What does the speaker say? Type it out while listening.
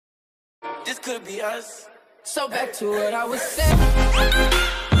this could be us. So back to what I was saying.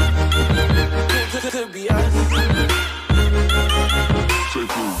 Could be us.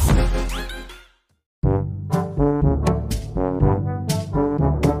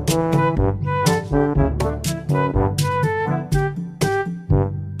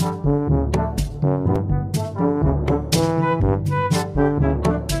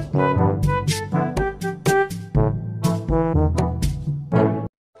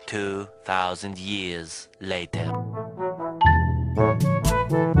 2,000 years later.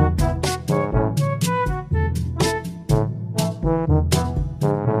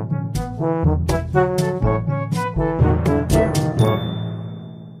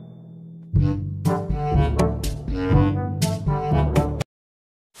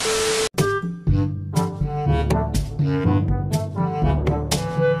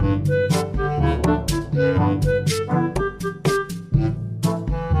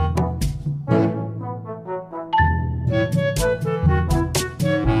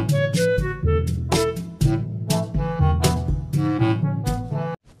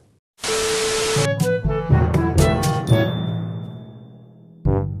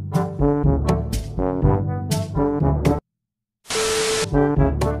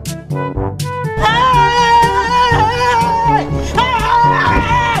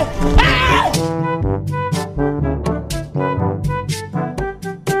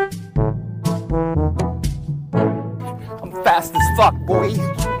 Fast as fuck, boy.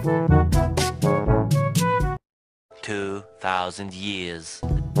 2,000 years.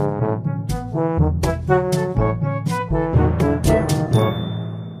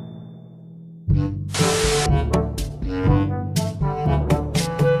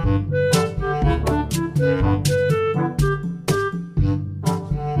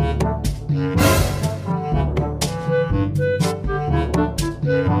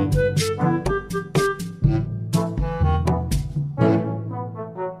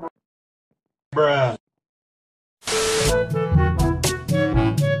 Bruh.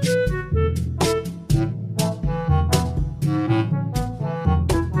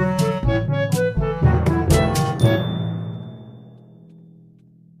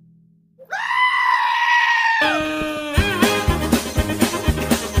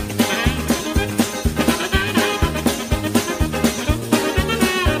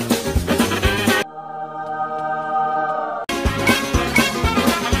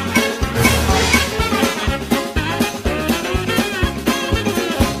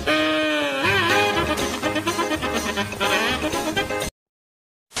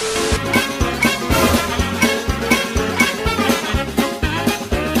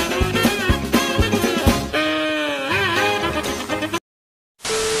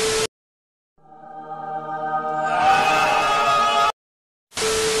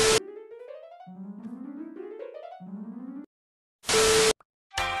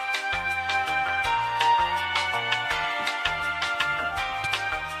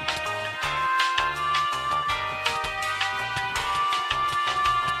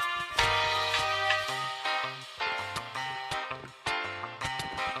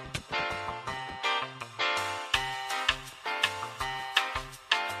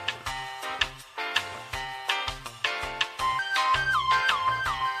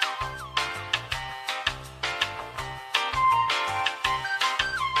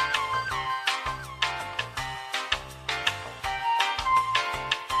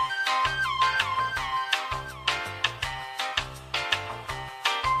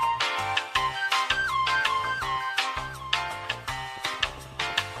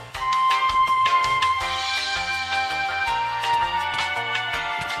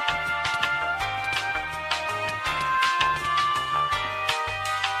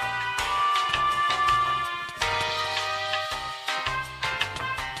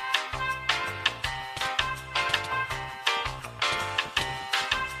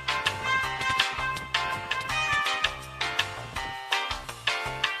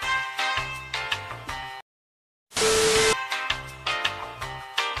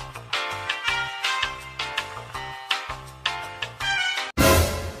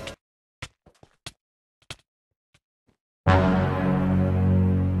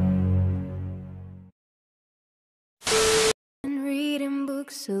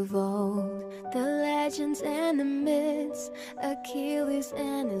 Books of old, the legends and the myths, Achilles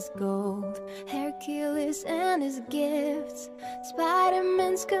and his gold, Hercules and his gifts,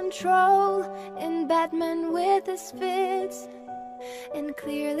 Spider-Man's control, and Batman with his fits. And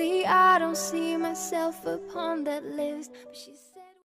clearly I don't see myself upon that list, but she's